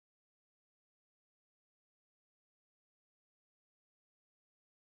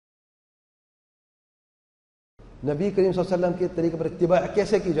نبی کریم صلی اللہ علیہ وسلم کے طریقے پر اتباع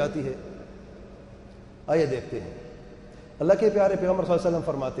کیسے کی جاتی ہے؟ آئیے دیکھتے ہیں۔ اللہ کے پیارے پیغمبر صلی اللہ علیہ وسلم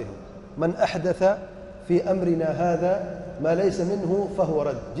فرماتے ہیں من احدث فی امرنا هذا ما ليس منه فهو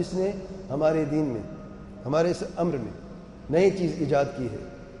رد، جس نے ہمارے دین میں، ہمارے اس امر میں نئی چیز ایجاد کی ہے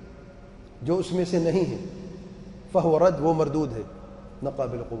جو اس میں سے نہیں ہے، فهو رد، وہ مردود ہے،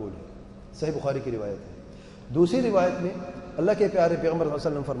 ناقابل قبول ہے۔ صحیح بخاری کی روایت ہے۔ دوسری روایت میں اللہ کے پیارے پیغمبر صلی اللہ علیہ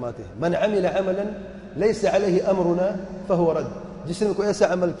وسلم فرماتے ہیں من عمل عملا ليس عليه امرنا فهو رد، جس نے کوئی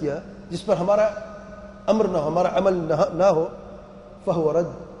ایسا عمل کیا جس پر ہمارا امر نہ ہو، ہمارا عمل نہ ہو، فهو رد،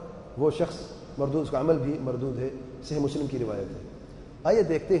 وہ شخص مردود، اس کا عمل بھی مردود ہے۔ صحیح مسلم کی روایت ہے۔ آئیے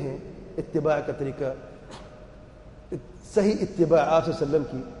دیکھتے ہیں اتباع کا طریقہ۔ صحیح اتباع آپ صلی اللہ علیہ وسلم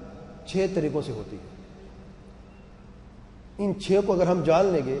کی 6 طریقوں سے ہوتی ہے۔ ان 6 کو اگر ہم جان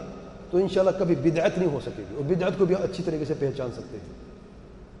لیں گے تو انشاءاللہ کبھی بدعت نہیں ہو سکے گی، اور بدعت کو بھی اچھی طریقے سے پہچان سکتے ہیں۔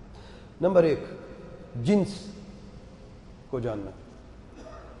 نمبر 1، جنس کو جاننا۔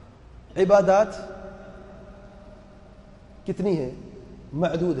 عبادات کتنی ہیں؟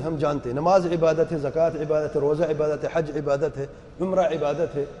 معدود ہے، ہم جانتے ہیں۔ نماز عبادت ہے، زکوٰۃ عبادت ہے، روزہ عبادت ہے، حج عبادت ہے، عمرہ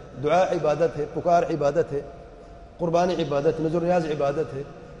عبادت ہے، دعا عبادت ہے، پکار عبادت ہے، قربانی عبادت، نذر نیاز عبادت ہے۔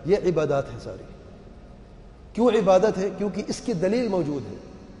 یہ عبادات ہیں ساری۔ کیوں عبادت ہے؟ کیونکہ اس کی دلیل موجود ہے۔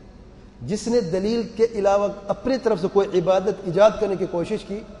 جس نے دلیل کے علاوہ اپنی طرف سے کوئی عبادت ایجاد کرنے کی کوشش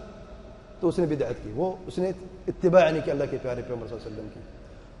کی تو اس نے بدعت کی، وہ اس نے اتباع نہیں کی اللہ کے پیارے پیغمبر صلی اللہ علیہ وسلم کی۔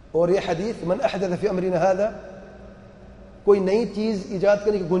 اور یہ حدیث من احدث فی امرنا ھذا، کوئی نئی چیز ایجاد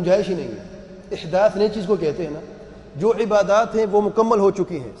کرنے کی گنجائش ہی نہیں ہے۔ احداث نئی چیز کو کہتے ہیں نا۔ جو عبادات ہیں وہ مکمل ہو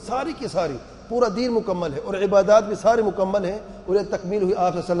چکی ہیں، ساری کی ساری، پورا دین مکمل ہے، اور عبادات بھی سارے مکمل ہیں، اور یہ تکمیل ہوئی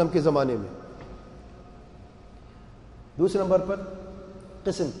آپ صلی اللہ علیہ وسلم کے زمانے میں۔ دوسرے نمبر پر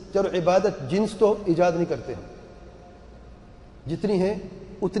قسم، چلو عبادت جنس تو ایجاد نہیں کرتے ہم، جتنی ہیں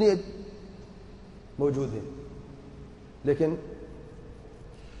اتنی موجود ہیں، لیکن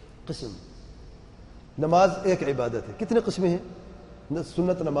قسم، نماز ایک عبادت ہے، کتنے قسمیں ہیں؟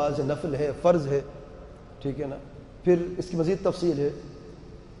 سنت نماز ہے، نفل ہے، فرض ہے، ٹھیک ہے نا۔ پھر اس کی مزید تفصیل ہے،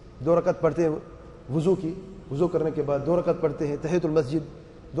 2 رکعت پڑھتے ہیں وضو کی، وضو کرنے کے بعد 2 رکعت پڑھتے ہیں تحیۃ المسجد،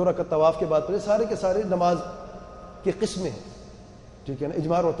 2 رکعت طواف کے بعد پڑھتے، سارے کے سارے نماز کی قسمیں ہیں، ٹھیک ہے نا،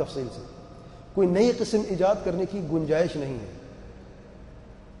 اجمال اور تفصیل سے۔ کوئی نئی قسم ایجاد کرنے کی گنجائش نہیں ہے۔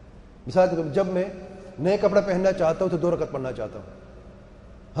 مثال کے طور پر جب میں نئے کپڑے پہننا چاہتا ہوں تو 2 رکعت پڑھنا چاہتا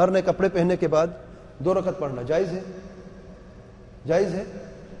ہوں، ہر نئے کپڑے پہننے کے بعد 2 رکعت پڑھنا جائز ہے؟ جائز ہے؟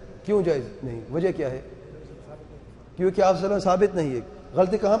 کیوں جائز نہیں؟ وجہ کیا ہے؟ کیونکہ آپ صلی اللہ علیہ وسلم ثابت نہیں ہے۔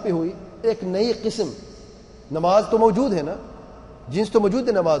 غلطی کہاں پہ ہوئی؟ ایک نئی قسم، نماز تو موجود ہے نا، جنس تو موجود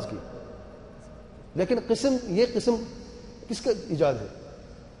ہے نماز کی، لیکن قسم، یہ قسم کس کا ایجاد ہے؟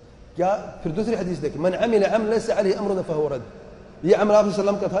 کیا پھر دوسری حدیث دیکھیں، من عمل عملا لیس علیہ امرنا فہو رد، یہ امر آپ صلی اللہ علیہ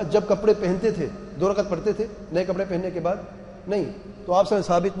وسلم کا تھا جب کپڑے پہنتے تھے 2 رکعت پڑھتے تھے نئے کپڑے پہننے کے بعد، نہیں تو آپ صلی اللہ علیہ وسلم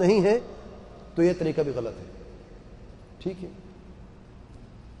ثابت نہیں ہے، تو یہ طریقہ بھی غلط ہے، ٹھیک ہے۔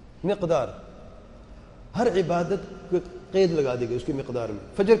 مقدار، ہر عبادت کو قید لگا دی گئی اس کی مقدار میں۔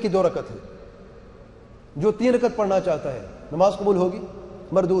 فجر کی 2 رکعت ہے، جو 3 رکعت پڑھنا چاہتا ہے نماز قبول ہوگی؟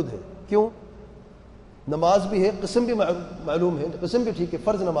 مردود ہے۔ کیوں؟ نماز بھی ہے، قسم بھی معلوم ہے، قسم بھی ٹھیک ہے،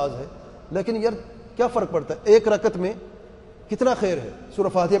 فرض نماز ہے، لیکن یار کیا فرق پڑتا ہے؟ 1 رکعت میں کتنا خیر ہے، سورہ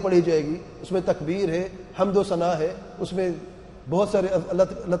فاتحہ پڑھی جائے گی، اس میں تکبیر ہے، حمد و ثنا ہے، اس میں بہت سارے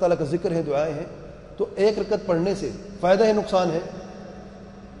اللہ تعالیٰ کا ذکر ہے، دعائیں ہیں، تو 1 رکعت پڑھنے سے فائدہ ہے نقصان ہے؟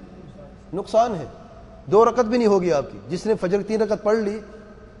 نقصان ہے۔ 2 رکعت بھی نہیں ہوگی آپ کی، جس نے فجر 3 رکعت پڑھ لی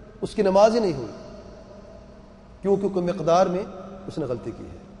اس کی نماز ہی نہیں ہوئی، کیونکہ مقدار میں اس نے غلطی کی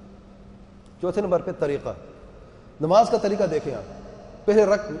ہے۔ چوتھے نمبر پہ طریقہ، نماز کا طریقہ دیکھیں آپ، پہلے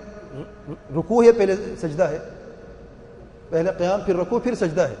رکوع ہے، پہلے سجدہ ہے، پہلے قیام، پھر رکوع، پھر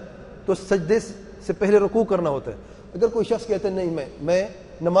سجدہ ہے، تو سجدے سے پہلے رکوع کرنا ہوتا ہے۔ اگر کوئی شخص کہتے ہیں نہیں میں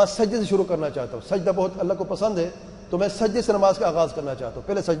نماز سجدے سے شروع کرنا چاہتا ہوں، سجدہ بہت اللہ کو پسند ہے، تو میں سجدے سے نماز کا آغاز کرنا چاہتا ہوں،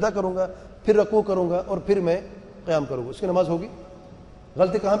 پہلے سجدہ کروں گا، پھر رکوع کروں گا، اور پھر میں قیام کروں گا، اس کی نماز ہوگی؟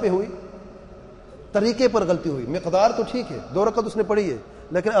 غلطی کہاں پہ ہوئی؟ طریقے پر غلطی ہوئی۔ مقدار تو ٹھیک ہے، 2 رکعت اس نے پڑھی ہے،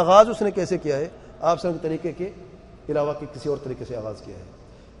 لیکن آغاز اس نے کیسے کیا ہے؟ آپ سے طریقے کے علاوہ کے کسی اور طریقے سے آغاز کیا ہے۔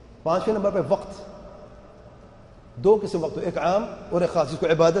 5ویں نمبر پہ وقت، 2 قسم وقت، ایک عام اور ایک خاص، جس کو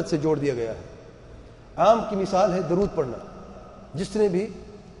عبادت سے جوڑ دیا گیا ہے۔ عام کی مثال ہے درود پڑھنا، جس نے بھی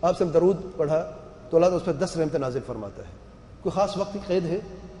آپ سے درود پڑھا تو اللہ اس پر 10 رحمت نازل فرماتا ہے۔ کوئی خاص وقت کی قید ہے؟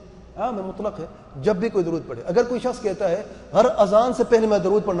 عام ہے، مطلق ہے، جب بھی کوئی درود پڑھے۔ اگر کوئی شخص کہتا ہے ہر اذان سے پہلے میں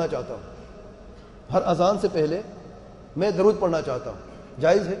درود پڑھنا چاہتا ہوں، ہر اذان سے پہلے میں درود پڑھنا چاہتا ہوں،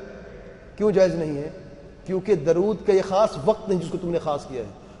 جائز ہے؟ کیوں جائز نہیں ہے؟ کیونکہ درود کا یہ خاص وقت نہیں جس کو تم نے خاص کیا ہے۔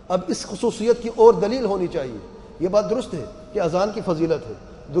 اب اس خصوصیت کی اور دلیل ہونی چاہیے۔ یہ بات درست ہے کہ اذان کی فضیلت ہے،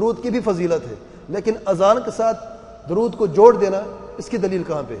 درود کی بھی فضیلت ہے، لیکن اذان کے ساتھ درود کو جوڑ دینا اس کی دلیل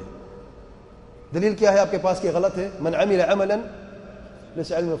کہاں پہ ہے؟ دلیل کیا ہے آپ کے پاس کہ غلط ہے؟ من عمل عملا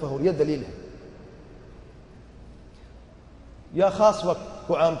لیس علم فہو، یہ دلیل ہے. یا خاص وقت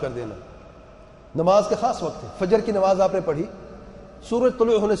کو عام کر دینا، نماز کا خاص وقت ہے، فجر کی نماز آپ نے پڑھی سورج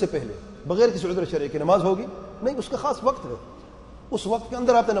طلوع ہونے سے پہلے، بغیر کسی عذر شرعی کی نماز ہوگی نہیں، اس کا خاص وقت ہے، اس وقت کے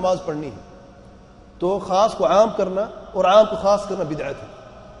اندر آپ نے نماز پڑھنی ہے. تو خاص کو عام کرنا اور عام کو خاص کرنا بدعت ہے،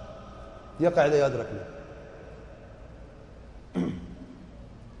 یہ قاعدہ یاد رکھ لیں.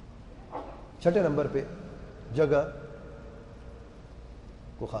 چھٹے نمبر پہ جگہ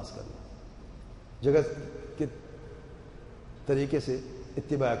کو خاص کرنا، جگہ کے طریقے سے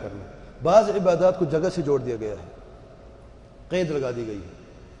اتباع کرنا. بعض عبادات کو جگہ سے جوڑ دیا گیا ہے، قید لگا دی گئی ہے،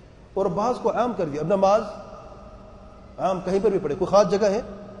 اور بعض کو عام کر دیا. اب نماز عام کہیں پر بھی پڑھے، کوئی خاص جگہ ہے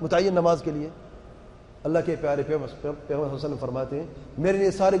متعین نماز کے لیے؟ اللہ کے پیارے پیغمبر صلی اللہ علیہ وسلم فرماتے ہیں میرے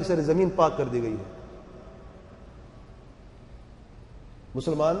لیے سارے کی ساری زمین پاک کر دی گئی ہے.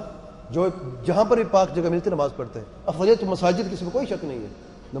 مسلمان جو جہاں پر بھی پاک جگہ ملتی نماز پڑھتا ہے. افضلیت مساجد کی اس میں کوئی شک نہیں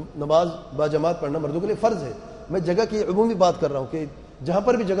ہے، نماز با جماعت پڑھنا مردوں کے لیے فرض ہے. میں جگہ کی عمومی بات کر رہا ہوں کہ جہاں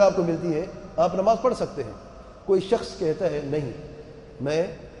پر بھی جگہ آپ کو ملتی ہے آپ نماز پڑھ سکتے ہیں. کوئی شخص کہتا ہے نہیں میں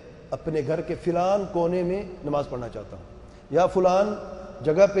اپنے گھر کے فلان کونے میں نماز پڑھنا چاہتا ہوں، یا فلان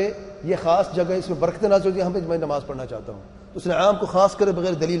جگہ پہ یہ خاص جگہ اس میں برکت نازل ہوتی ہے یہاں پہ میں نماز پڑھنا چاہتا ہوں، تو اس نے عام کو خاص کرے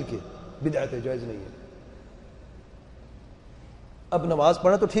بغیر دلیل کے، بدعت ہے، جائز نہیں ہے. اب نماز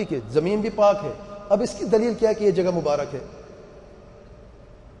پڑھنا تو ٹھیک ہے، زمین بھی پاک ہے، اب اس کی دلیل کیا ہے کہ یہ جگہ مبارک ہے؟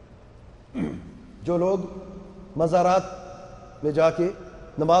 جو لوگ مزارات میں جا کے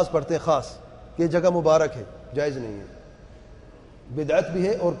نماز پڑھتے ہیں خاص کہ یہ جگہ مبارک ہے، جائز نہیں ہے، بدعت بھی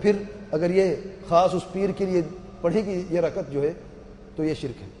ہے. اور پھر اگر یہ خاص اس پیر کے لیے پڑھی گی یہ رکعت جو ہے تو یہ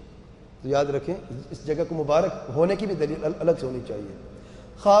شرک ہے. تو یاد رکھیں اس جگہ کو مبارک ہونے کی بھی دلیل الگ سے ہونی چاہیے.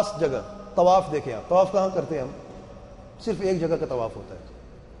 خاص جگہ طواف دیکھیں آپ، طواف کہاں کرتے ہیں ہم؟ صرف ایک جگہ کا طواف ہوتا ہے.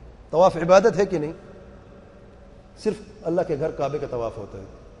 طواف عبادت ہے کہ نہیں؟ صرف اللہ کے گھر کعبے کا طواف ہوتا ہے.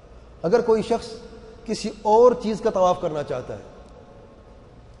 اگر کوئی شخص کسی اور چیز کا طواف کرنا چاہتا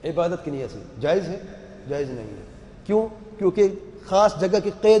ہے عبادت کی نیت سے، جائز ہے؟ جائز نہیں ہے. کیوں؟ کیونکہ خاص جگہ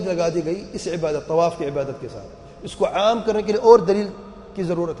کی قید لگا دی گئی اس عبادت طواف کی عبادت کے ساتھ. اس کو عام کرنے کے لیے اور دلیل کی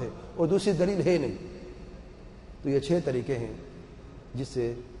ضرورت ہے، اور دوسری دلیل ہے نہیں. تو یہ 6 طریقے ہیں جس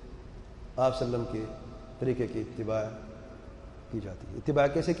سے آپ صلی اللہ علیہ وسلم کے طریقے کی اتباع کی جاتی ہے. اتباع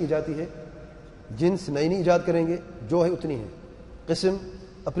کیسے کی جاتی ہے؟ جنس نئی نہیں ایجاد کریں گے، جو ہے اتنی ہے. قسم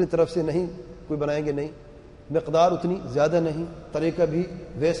اپنی طرف سے نہیں کوئی بنائیں گے، نہیں. مقدار اتنی زیادہ نہیں، طریقہ بھی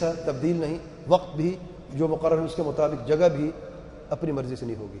ویسا تبدیل نہیں، وقت بھی جو مقرر ہے اس کے مطابق، جگہ بھی اپنی مرضی سے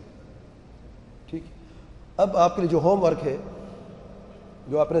نہیں ہوگی. ٹھیک. اب آپ کے لیے جو ہوم ورک ہے،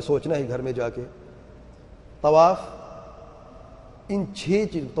 جو آپ نے سوچنا ہے گھر میں جا کے، طواف ان 6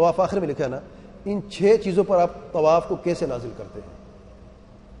 چیز، طواف آخر میں لکھا ہے نا، ان 6 چیزوں پر آپ طواف کو کیسے نازل کرتے ہیں.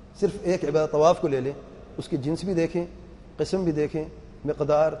 صرف ایک عبادت طواف کو لے لیں، اس کی جنس بھی دیکھیں، قسم بھی دیکھیں،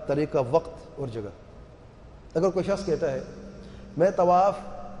 مقدار، طریقہ، وقت اور جگہ. اگر کوئی شخص کہتا ہے میں طواف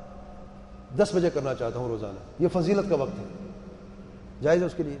 10 بجے کرنا چاہتا ہوں روزانہ، یہ فضیلت کا وقت ہے، جائز ہے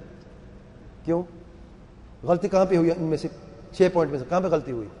اس کے لیے؟ کیوں؟ غلطی کہاں پہ ہوئی ان میں سے 6 پوائنٹ میں سے؟ کہاں پہ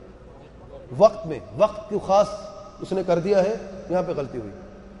غلطی ہوئی؟ وقت میں. وقت کو خاص اس نے کر دیا ہے، یہاں پہ غلطی ہوئی.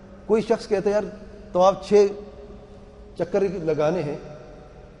 کوئی شخص کہتا ہے یار طواف 6 چکر لگانے ہیں،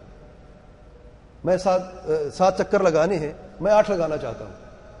 میں 7 چکر لگانے ہیں، میں 8 لگانا چاہتا ہوں،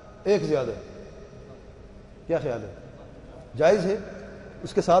 ایک زیادہ ہے. کیا خیال ہے؟ جائز ہے؟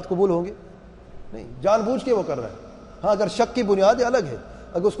 اس کے ساتھ قبول ہوں گے؟ نہیں، جان بوجھ کے وہ کر رہا ہے. ہاں اگر شک کی بنیاد الگ ہے،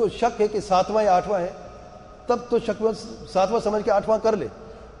 اگر اس کو شک ہے کہ 7واں یا 8واں ہے تب تو شک 7واں سمجھ کے 8واں کر لے.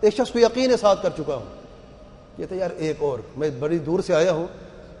 ایک شخص کو یقین ہے 7 کر چکا ہوں، کہتے یار ایک اور، میں بڑی دور سے آیا ہوں،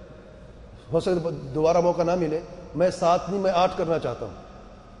 ہو سکتا دوبارہ موقع نہ ملے، میں 7 نہیں میں 8 کرنا چاہتا ہوں.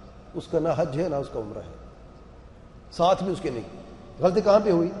 اس کا نہ حج ہے نہ اس کا عمرہ ہے، 7 بھی اس کے نہیں. غلطی کہاں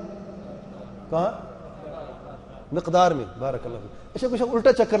پہ ہوئی؟ کہاں؟ مقدار میں. بارک اللہ فیک. اچھا کچھ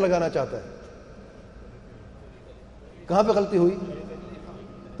الٹا چکر لگانا چاہتا ہے، کہاں پہ غلطی ہوئی؟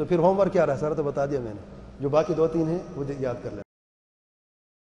 تو پھر ہوم ورک کیا رہا؟ سارا تو بتا دیا میں نے، جو باقی 2-3 ہیں وہ یاد کر لیں.